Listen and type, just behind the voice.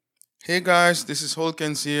Hey guys, this is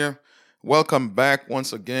Holkins here. Welcome back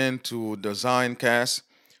once again to the Zioncast.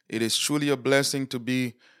 It is truly a blessing to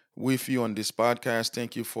be with you on this podcast.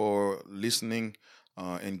 Thank you for listening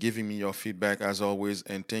and giving me your feedback as always.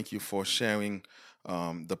 And thank you for sharing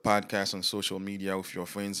the podcast on social media with your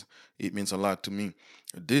friends. It means a lot to me.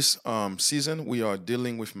 This season, we are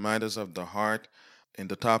dealing with matters of the heart, and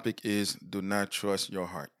the topic is do not trust your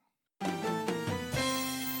heart.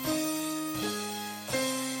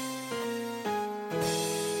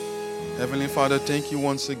 Heavenly Father, thank you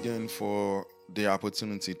once again for the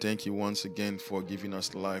opportunity. Thank you once again for giving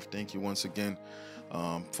us life. Thank you once again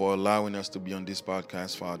for allowing us to be on this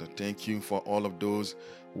podcast, Father. Thank you for all of those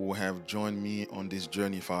who have joined me on this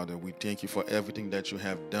journey, Father. We thank you for everything that you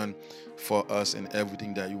have done for us and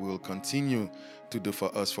everything that you will continue to do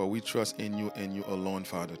for us. For we trust in you and you alone,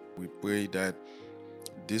 Father. We pray that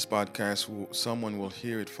this podcast, someone will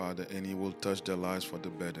hear it, Father, and it will touch their lives for the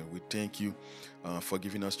better. We thank you for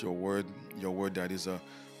giving us your word that is a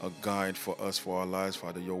guide for us, for our lives,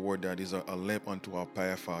 Father, your word that is a lamp unto our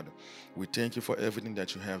path, Father. We thank you for everything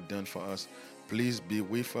that you have done for us. Please be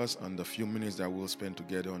with us on the few minutes that we'll spend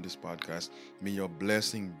together on this podcast. May your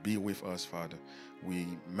blessing be with us, Father. We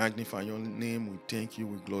magnify your name. We thank you.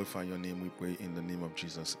 We glorify your name. We pray in the name of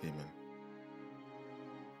Jesus. Amen.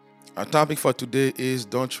 Our topic for today is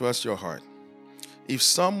don't trust your heart. If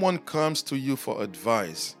someone comes to you for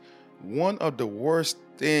advice, one of the worst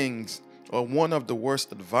things or one of the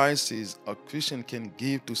worst advices a Christian can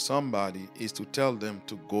give to somebody is to tell them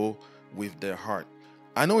to go with their heart.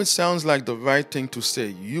 I know it sounds like the right thing to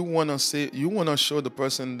say. You want to show the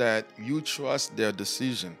person that you trust their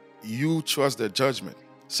decision. You trust their judgment.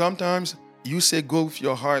 Sometimes you say go with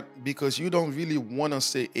your heart because you don't really want to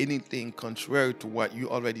say anything contrary to what you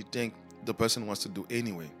already think the person wants to do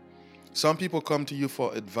anyway. Some people come to you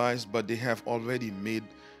for advice, but they have already made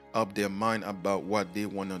up their mind about what they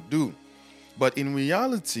want to do. But in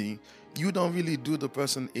reality, you don't really do the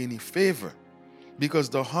person any favor because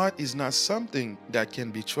the heart is not something that can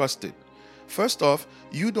be trusted. First off,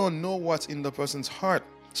 you don't know what's in the person's heart.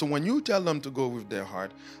 So when you tell them to go with their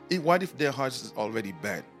heart, what if their heart is already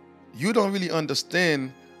bad? You don't really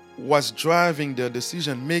understand what's driving their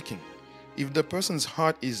decision making. If the person's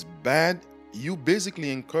heart is bad, you basically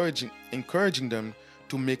encouraging them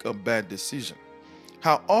to make a bad decision.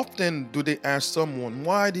 How often do they ask someone,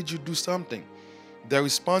 why did you do something? Their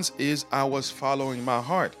response is, I was following my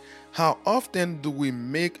heart. How often do we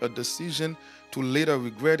make a decision to later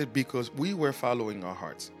regret it because we were following our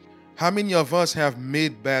hearts? How many of us have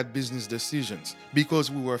made bad business decisions because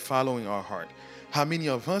we were following our heart? How many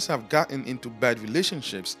of us have gotten into bad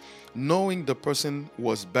relationships knowing the person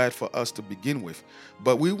was bad for us to begin with,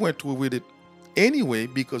 but we went through with it anyway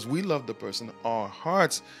because we love the person, our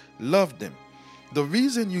hearts love them. The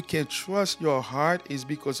reason you can trust your heart is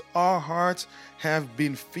because our hearts have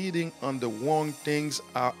been feeding on the wrong things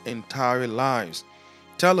our entire lives.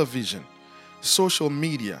 Television, social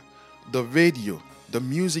media, the radio, the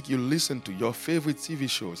music you listen to, your favorite TV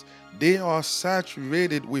shows, they are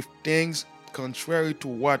saturated with things contrary to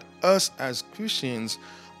what us as Christians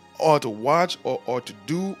ought to watch or to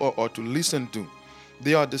do or to listen to.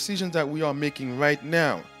 There are decisions that we are making right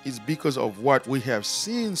now. It's because of what we have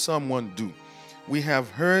seen someone do. We have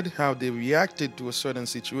heard how they reacted to a certain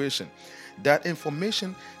situation. That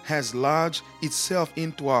information has lodged itself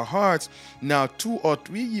into our hearts. Now, 2 or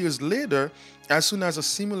 3 years later, as soon as a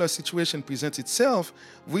similar situation presents itself,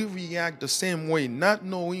 we react the same way, not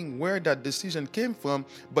knowing where that decision came from,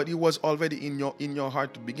 but it was already in your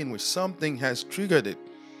heart to begin with. Something has triggered it.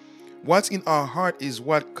 What's in our heart is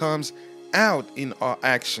what comes out in our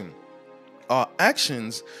action. Our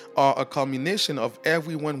actions are a culmination of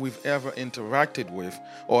everyone we've ever interacted with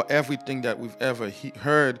or everything that we've ever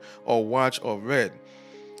heard or watched or read.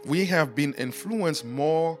 We have been influenced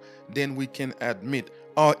more than we can admit.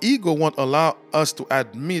 Our ego won't allow us to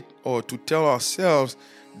admit or to tell ourselves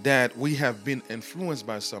that we have been influenced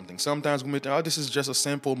by something. Sometimes we may think, oh, this is just a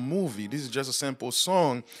simple movie. This is just a simple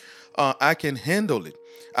song. I can handle it.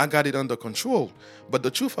 I got it under control. But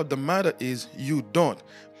the truth of the matter is you don't.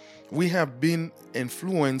 We have been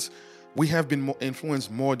influenced. We have been influenced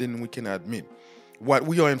more than we can admit. What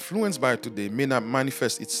we are influenced by today may not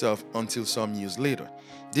manifest itself until some years later.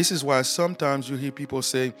 This is why sometimes you hear people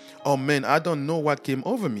say, oh man, I don't know what came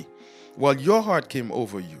over me. Well, your heart came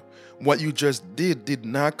over you. What you just did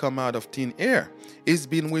not come out of thin air. It's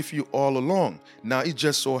been with you all along. Now it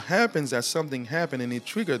just so happens that something happened and it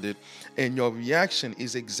triggered it, and your reaction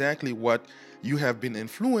is exactly what you have been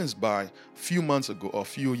influenced by a few months ago or a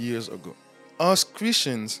few years ago. Us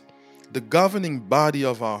Christians The governing body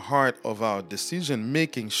of our heart, of our decision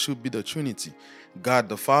making, should be the Trinity: God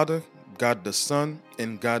the Father, God the Son,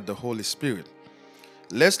 and God the Holy Spirit.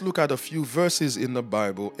 Let's look at a few verses in the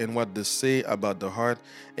Bible and what they say about the heart.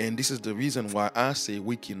 And this is the reason why I say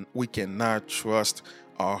we cannot trust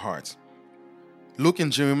our hearts. Look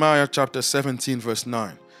in Jeremiah chapter 17, verse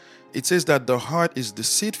 9. It says that the heart is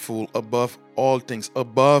deceitful above all things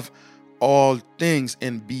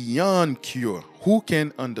and beyond cure. Who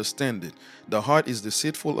can understand it? The heart is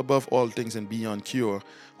deceitful above all things and beyond cure.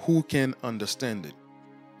 Who can understand it?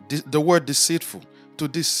 The word deceitful. To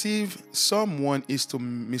deceive someone is to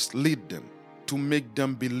mislead them, to make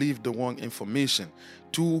them believe the wrong information,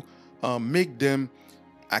 to make them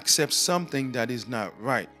accept something that is not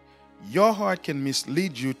right. Your heart can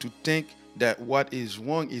mislead you to think that what is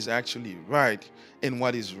wrong is actually right, and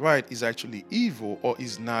what is right is actually evil or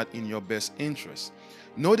is not in your best interest.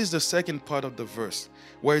 Notice the second part of the verse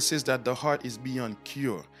where it says that the heart is beyond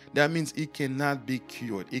cure. That means it cannot be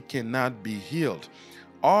cured, it cannot be healed.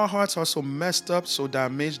 Our hearts are so messed up, so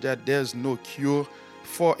damaged, that there's no cure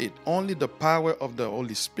for it. Only the power of the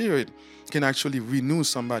Holy Spirit can actually renew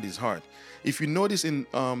somebody's heart. If you notice in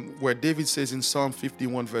where David says in Psalm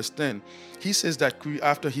 51 verse 10, he says that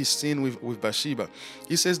after he sinned with Bathsheba,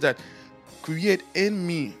 he says that, create in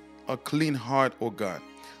me a clean heart, O God.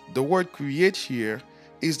 The word create here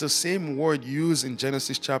is the same word used in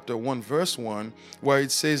Genesis chapter 1 verse 1, where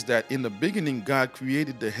it says that in the beginning God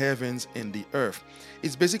created the heavens and the earth.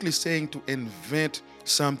 It's basically saying to invent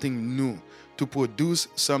something new, to produce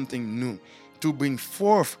something new, to bring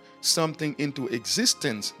forth something into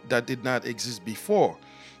existence that did not exist before.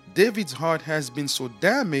 David's heart has been so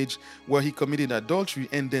damaged where he committed adultery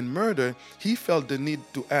and then murder, he felt the need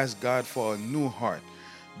to ask God for a new heart.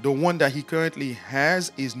 The one that he currently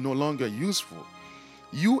has is no longer useful.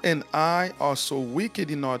 You and I are so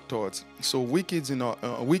wicked in our thoughts, so wicked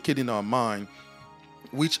in our mind,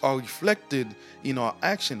 which are reflected in our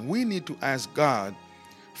action. We need to ask God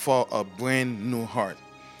for a brand new heart.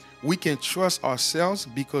 We can trust ourselves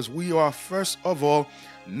because we are, first of all,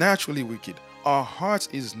 naturally wicked. Our hearts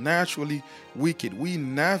is naturally wicked. We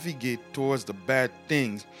navigate towards the bad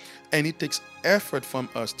things, and it takes effort from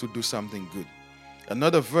us to do something good.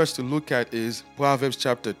 Another verse to look at is Proverbs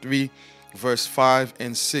chapter 3, verse 5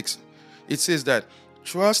 and 6. It says that,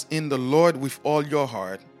 trust in the Lord with all your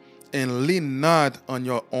heart and lean not on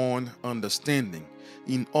your own understanding.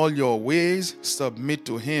 In all your ways submit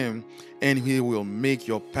to him, and he will make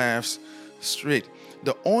your paths straight.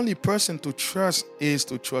 The only person to trust is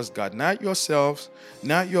to trust God, not yourselves,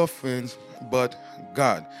 not your friends, but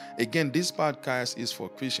God. Again, this podcast is for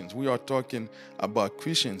Christians. We are talking about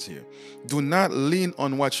Christians here. Do not lean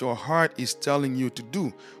on what your heart is telling you to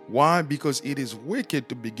do. Why? Because it is wicked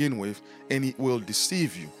to begin with, and it will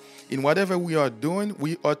deceive you. In whatever we are doing,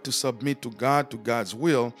 we ought to submit to God, to God's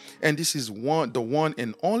will, and this is the one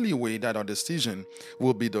and only way that our decision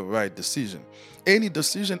will be the right decision. Any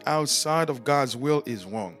decision outside of God's will is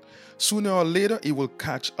wrong. Sooner or later, it will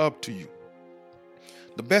catch up to you.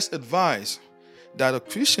 The best advice that a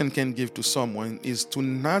Christian can give to someone is to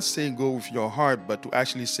not say go with your heart, but to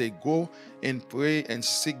actually say go and pray and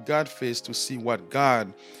seek God's face to see what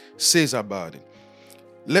God says about it.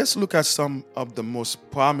 Let's look at some of the most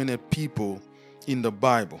prominent people in the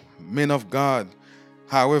Bible, men of God.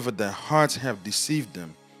 However, their hearts have deceived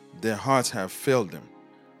them. Their hearts have failed them.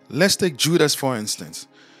 Let's take Judas, for instance.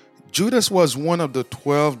 Judas was one of the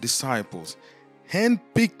 12 disciples,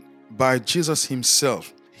 handpicked by Jesus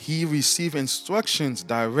himself. He received instructions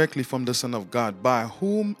directly from the Son of God, by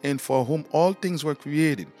whom and for whom all things were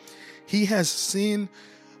created. He has seen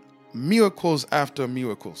miracles after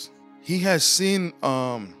miracles. He has seen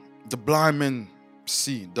the blind man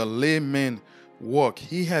see, the lame man walk.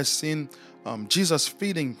 He has seen Jesus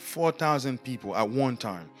feeding 4,000 people at one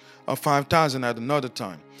time, or 5,000 at another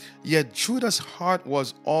time. Yet Judas' heart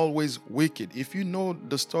was always wicked. If you know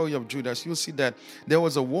the story of Judas, you'll see that there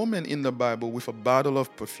was a woman in the Bible with a bottle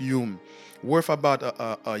of perfume worth about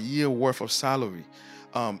a year worth of salary.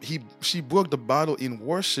 She broke the bottle in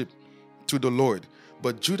worship to the Lord.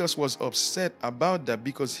 But Judas was upset about that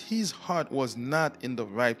because his heart was not in the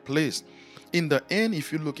right place. In the end,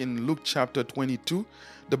 if you look in Luke chapter 22,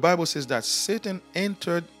 the Bible says that Satan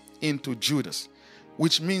entered into Judas,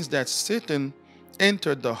 which means that Satan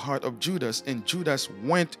entered the heart of Judas, and Judas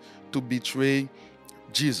went to betray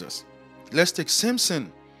Jesus. Let's take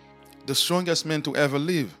Samson, the strongest man to ever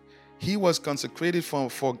live. He was consecrated for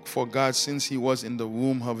God since he was in the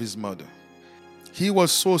womb of his mother. He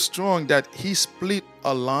was so strong that he split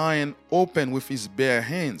a lion open with his bare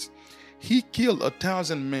hands. He killed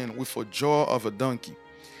 1,000 men with a jaw of a donkey.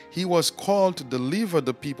 He was called to deliver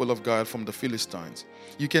the people of God from the Philistines.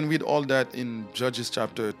 You can read all that in Judges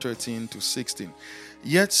chapter 13 to 16.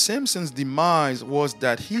 Yet Samson's demise was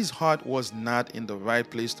that his heart was not in the right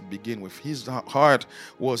place to begin with. His heart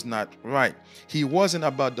was not right. He wasn't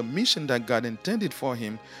about the mission that God intended for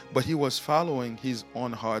him, but he was following his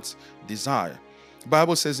own heart's desire. The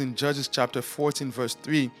Bible says in Judges chapter 14 verse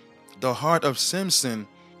 3, the heart of Samson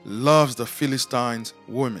loves the Philistines'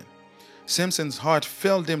 women. Samson's heart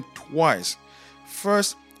failed him twice.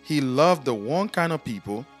 First, he loved the wrong kind of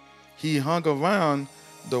people. He hung around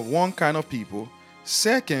the wrong kind of people.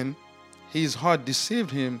 Second, his heart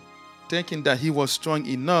deceived him, thinking that he was strong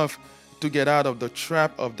enough to get out of the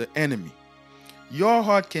trap of the enemy. Your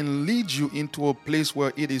heart can lead you into a place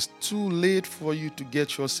where it is too late for you to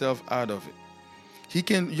get yourself out of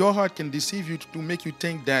it. Your heart can deceive you to make you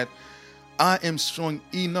think that I am strong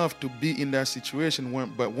enough to be in that situation,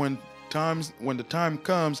 but when the time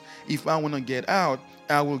comes, if I want to get out,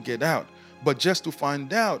 I will get out. But just to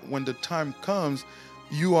find out when the time comes,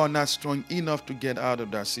 you are not strong enough to get out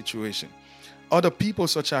of that situation. Other people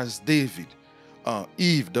such as David,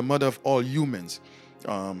 Eve, the mother of all humans,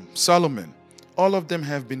 Solomon, all of them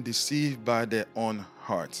have been deceived by their own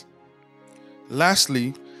hearts.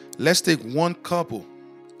 Lastly, let's take one couple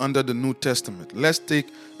under the New Testament. Let's take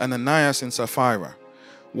Ananias and Sapphira.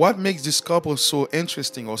 What makes this couple so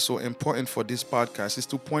interesting or so important for this podcast is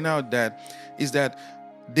to point out that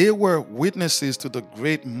they were witnesses to the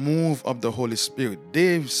great move of the Holy Spirit.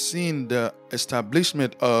 They've seen the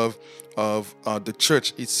establishment of the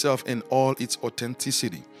church itself in all its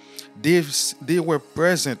authenticity. They were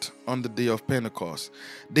present on the day of Pentecost.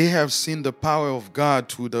 They have seen the power of God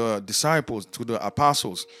to the disciples, to the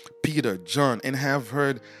apostles, Peter, John, and have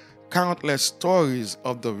heard countless stories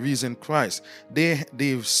of the risen Christ.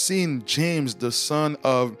 They've seen James, the son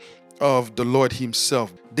of the Lord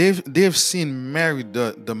himself. They've seen Mary,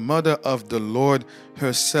 the mother of the Lord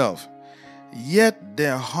herself. Yet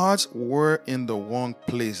their hearts were in the wrong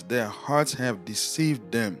place. Their hearts have deceived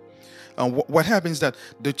them. And what happens is that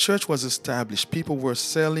the church was established. People were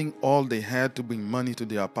selling all they had to bring money to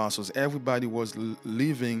the apostles. Everybody was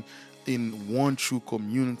living in one true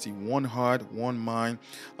community, one heart, one mind.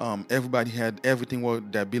 Everybody had everything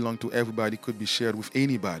that belonged to everybody could be shared with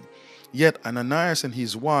anybody. Yet Ananias and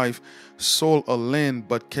his wife sold a land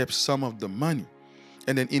but kept some of the money.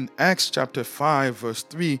 And then in Acts chapter 5 verse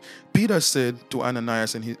 3, Peter said to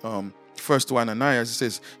Ananias, and he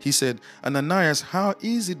said, Ananias, how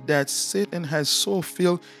is it that Satan has so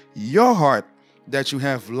filled your heart that you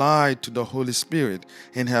have lied to the Holy Spirit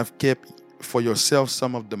and have kept for yourself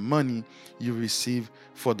some of the money you received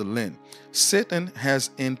for the land? Satan has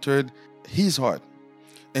entered his heart.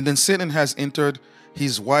 And then Satan has entered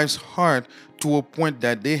his wife's heart to a point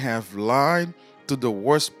that they have lied to the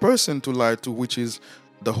worst person to lie to, which is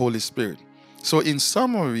the Holy Spirit. So in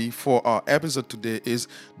summary for our episode today is,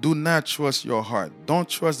 do not trust your heart. Don't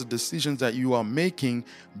trust the decisions that you are making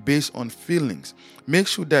based on feelings. Make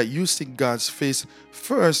sure that you seek God's face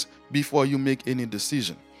first before you make any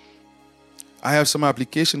decision. I have some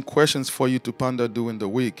application questions for you to ponder during the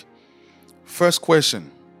week. First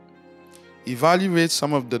question: evaluate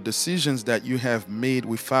some of the decisions that you have made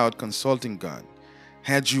without consulting God.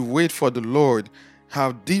 Had you waited for the Lord,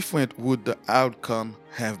 how different would the outcome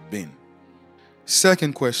have been?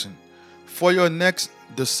 Second question: for your next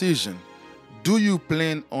decision, do you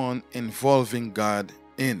plan on involving God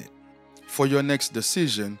in it? For your next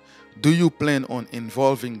decision, do you plan on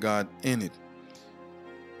involving God in it?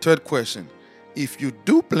 Third question: if you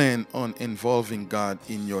do plan on involving God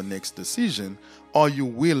in your next decision, are you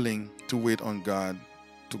willing to wait on God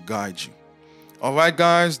to guide you? All right,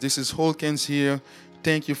 guys, this is Holkins here.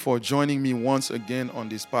 Thank you for joining me once again on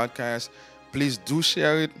this podcast. Please do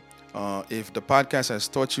share it. If the podcast has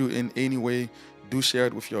taught you in any way, do share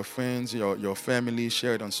it with your friends, your family.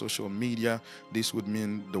 Share it on social media. This would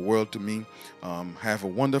mean the world to me. Have a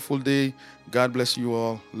wonderful day. God bless you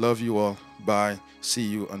all. Love you all. Bye. See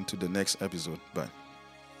you until the next episode. Bye.